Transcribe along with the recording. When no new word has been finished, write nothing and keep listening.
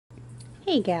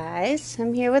Hey guys,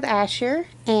 I'm here with Asher,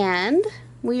 and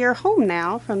we are home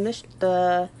now from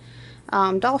the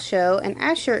doll show, and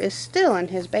Asher is still in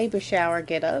his baby shower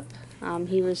getup.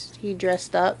 He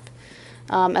dressed up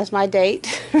as my date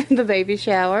for the baby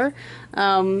shower.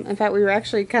 In fact, we were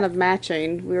actually kind of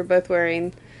matching. We were both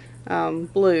wearing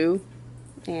blue,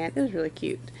 and it was really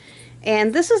cute.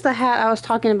 And this is the hat I was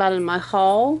talking about in my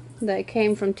haul that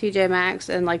came from TJ Maxx,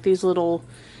 and like these little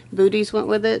booties went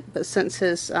with it. But since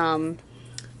his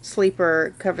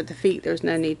sleeper covered the feet, there's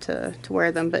no need to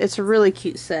wear them. But it's a really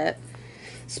cute set.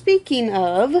 Speaking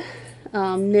of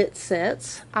knit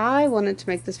sets, I wanted to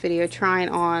make this video trying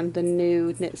on the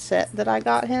new knit set that I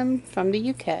got him from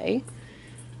the UK.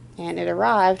 And it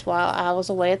arrived while I was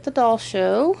away at the doll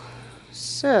show.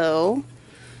 So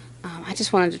I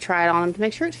just wanted to try it on him to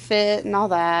make sure it fit and all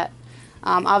that.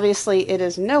 Obviously it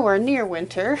is nowhere near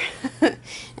winter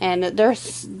and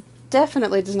there's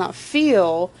definitely does not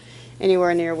feel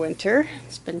anywhere near winter.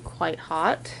 It's been quite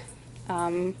hot.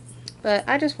 But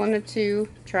I just wanted to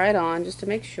try it on just to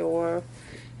make sure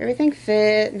everything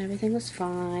fit and everything was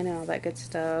fine and all that good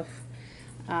stuff.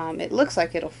 It looks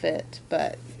like it'll fit,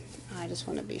 but I just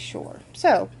want to be sure.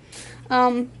 So,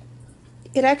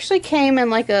 it actually came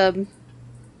in like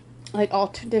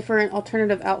different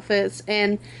alternative outfits,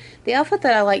 and the outfit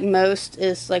that I like most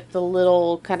is like the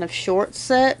little kind of short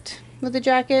set with the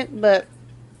jacket, but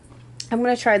I'm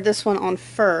going to try this one on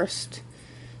first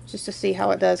just to see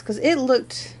how it does, because it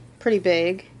looked pretty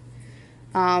big.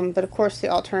 But of course the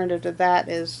alternative to that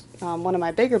is one of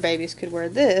my bigger babies could wear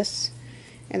this,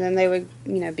 and then they would,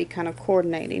 you know, be kind of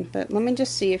coordinating. But let me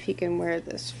just see if he can wear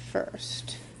this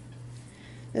first.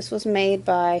 This was made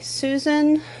by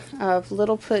Susan of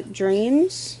Littlefoot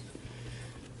Dreams.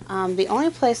 The only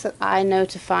place that I know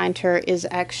to find her is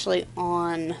actually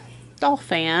on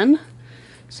Dollfan,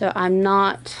 so I'm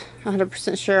not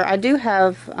 100% sure. I do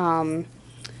have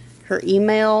her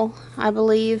email, I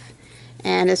believe,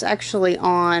 and it's actually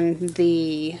on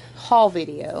the haul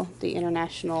video, the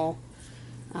International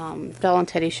Doll and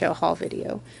Teddy Show haul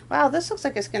video. Wow, this looks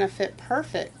like it's going to fit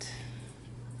perfect.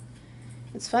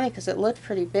 It's funny because it looked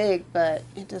pretty big, but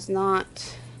it does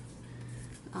not,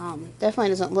 definitely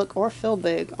doesn't look or feel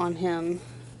big on him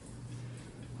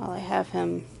while I have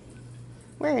him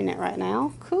wearing it right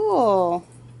now. Cool.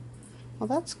 Well,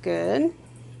 that's good.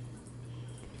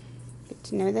 Good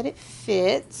to know that it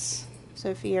fits. So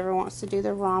if he ever wants to do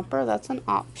the romper, that's an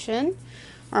option.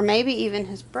 Or maybe even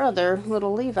his brother,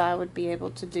 little Levi, would be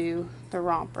able to do the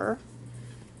romper.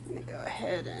 I'm going to go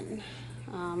ahead and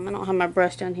I don't have my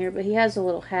brush down here, but he has a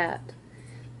little hat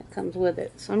that comes with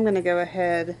it. So I'm going to go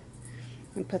ahead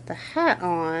and put the hat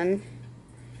on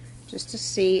just to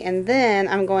see. And then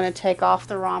I'm going to take off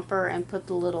the romper and put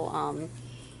the little,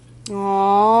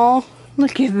 aww,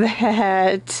 look at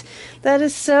that. That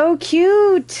is so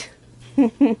cute.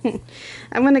 I'm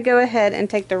going to go ahead and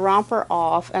take the romper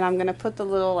off, and I'm going to put the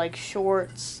little like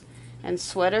shorts and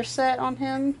sweater set on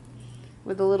him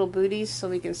with the little booties so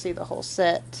we can see the whole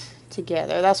set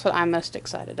together. That's what I'm most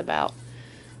excited about.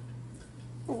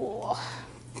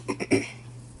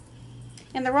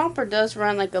 And the romper does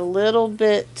run like a little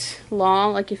bit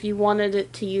long, like if you wanted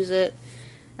it to use it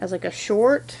as like a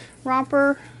short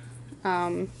romper,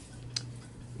 and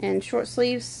short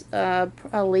sleeves,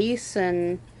 Elise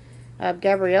and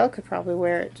Gabrielle could probably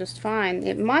wear it just fine.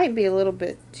 It might be a little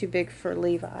bit too big for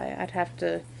Levi. I'd have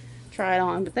to try it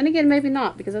on, but then again maybe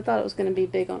not, because I thought it was going to be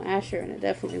big on Asher and it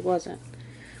definitely wasn't.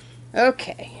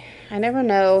 Okay, I never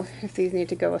know if these need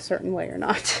to go a certain way or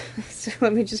not. So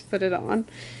let me just put it on.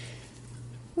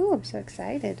 Oh, I'm so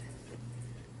excited.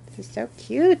 This is so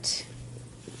cute.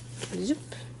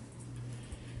 Zoop.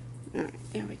 Alright,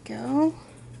 there we go.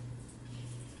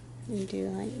 And do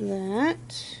like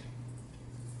that.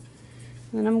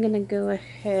 Then I'm going to go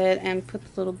ahead and put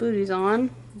the little booties on.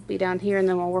 Be down here, and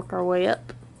then we'll work our way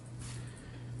up.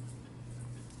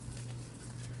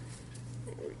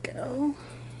 There we go.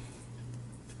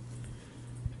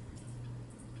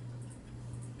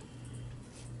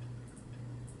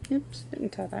 Oops,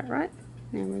 didn't tie that right.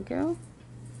 There we go.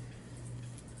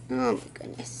 Oh my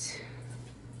goodness.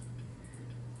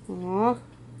 Aw.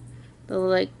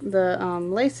 The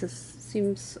laces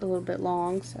seems a little bit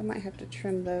long, so I might have to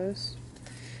trim those.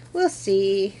 We'll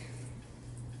see.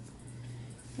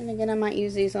 And again, I might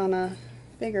use these on a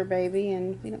bigger baby,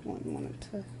 and we don't want it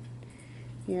to.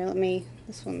 Here, let me.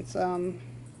 This one's not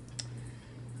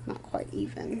quite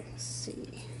even. Let's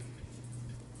see.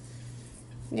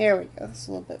 There we go. That's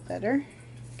a little bit better.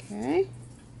 Okay.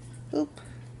 Oop.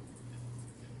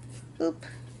 Oop.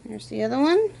 There's the other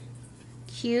one.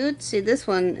 Cute. See, this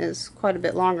one is quite a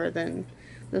bit longer than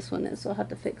This one is, so I'll have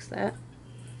to fix that.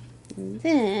 And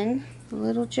then the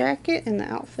little jacket and the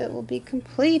outfit will be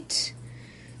complete.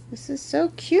 This is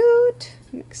so cute.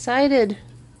 I'm excited.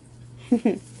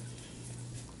 Guess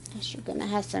you're gonna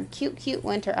have some cute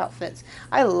winter outfits.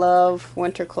 I love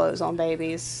winter clothes on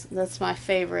babies. That's my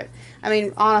favorite. I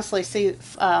mean, honestly, see,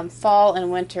 fall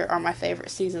and winter are my favorite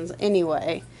seasons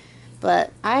anyway.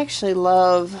 But I actually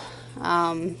love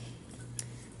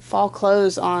fall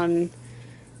clothes on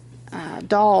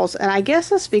dolls, and I guess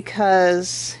it's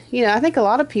because, you know, I think a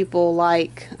lot of people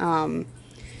like when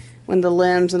the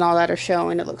limbs and all that are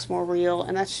showing, it looks more real,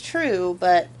 and that's true,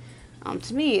 but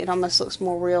to me it almost looks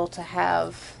more real to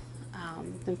have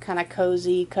them kind of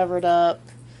cozy, covered up,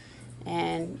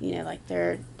 and, you know, like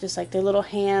they're just like their little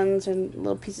hands and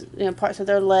little pieces, you know, parts of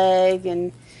their leg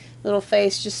and little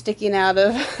face just sticking out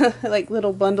of like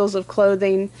little bundles of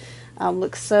clothing.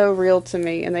 Looks so real to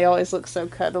me, and they always look so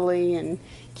cuddly and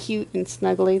cute and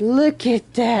snuggly. Look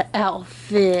at that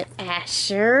outfit,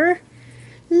 Asher.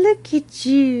 Look at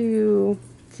you.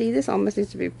 See, this almost needs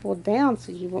to be pulled down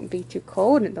so you won't be too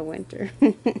cold in the winter.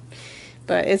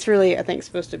 But it's really, I think,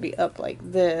 supposed to be up like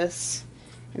this,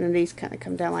 and then these kind of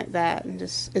come down like that, and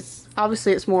just, it's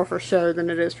obviously it's more for show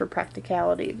than it is for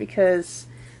practicality, because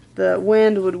the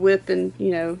wind would whip and,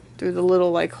 you know, through the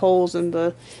little like holes in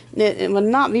the knit. It would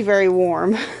not be very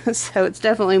warm. So it's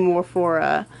definitely more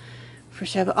for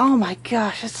show. But oh my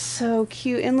gosh, it's so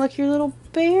cute. And look, your little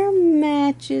bear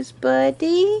matches,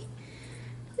 buddy.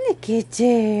 Look at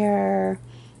there.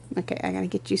 Okay, I gotta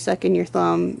get you sucking your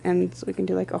thumb, and so we can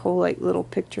do like a whole like little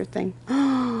picture thing.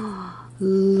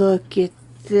 Look at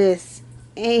this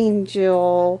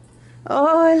angel.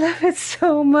 Oh, I love it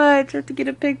so much. I have to get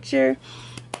a picture.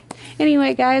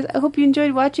 Anyway, guys, I hope you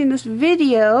enjoyed watching this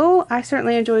video. I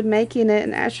certainly enjoyed making it,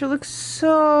 and Asher looks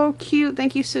so cute.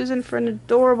 Thank you, Susan, for an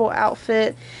adorable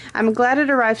outfit. I'm glad it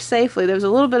arrived safely. There was a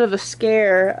little bit of a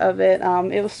scare of it.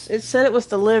 It said it was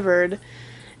delivered,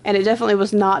 and it definitely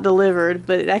was not delivered,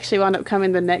 but it actually wound up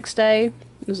coming the next day.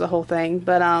 It was the whole thing,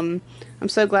 but I'm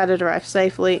so glad it arrived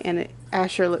safely, and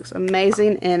Asher looks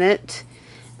amazing in it.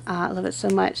 I love it so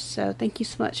much. So thank you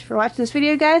so much for watching this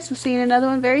video, guys. We'll see you in another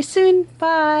one very soon.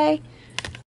 Bye.